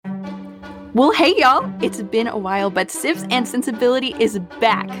Well, hey, y'all. It's been a while, but Sibs and Sensibility is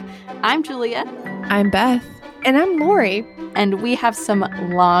back. I'm Julia. I'm Beth. And I'm Lori. And we have some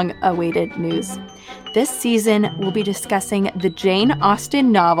long-awaited news. This season, we'll be discussing the Jane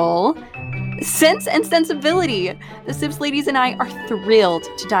Austen novel, Sense and Sensibility. The Sibs ladies and I are thrilled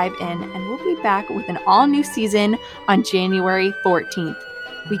to dive in, and we'll be back with an all-new season on January 14th.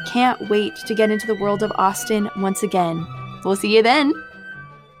 We can't wait to get into the world of Austen once again. We'll see you then.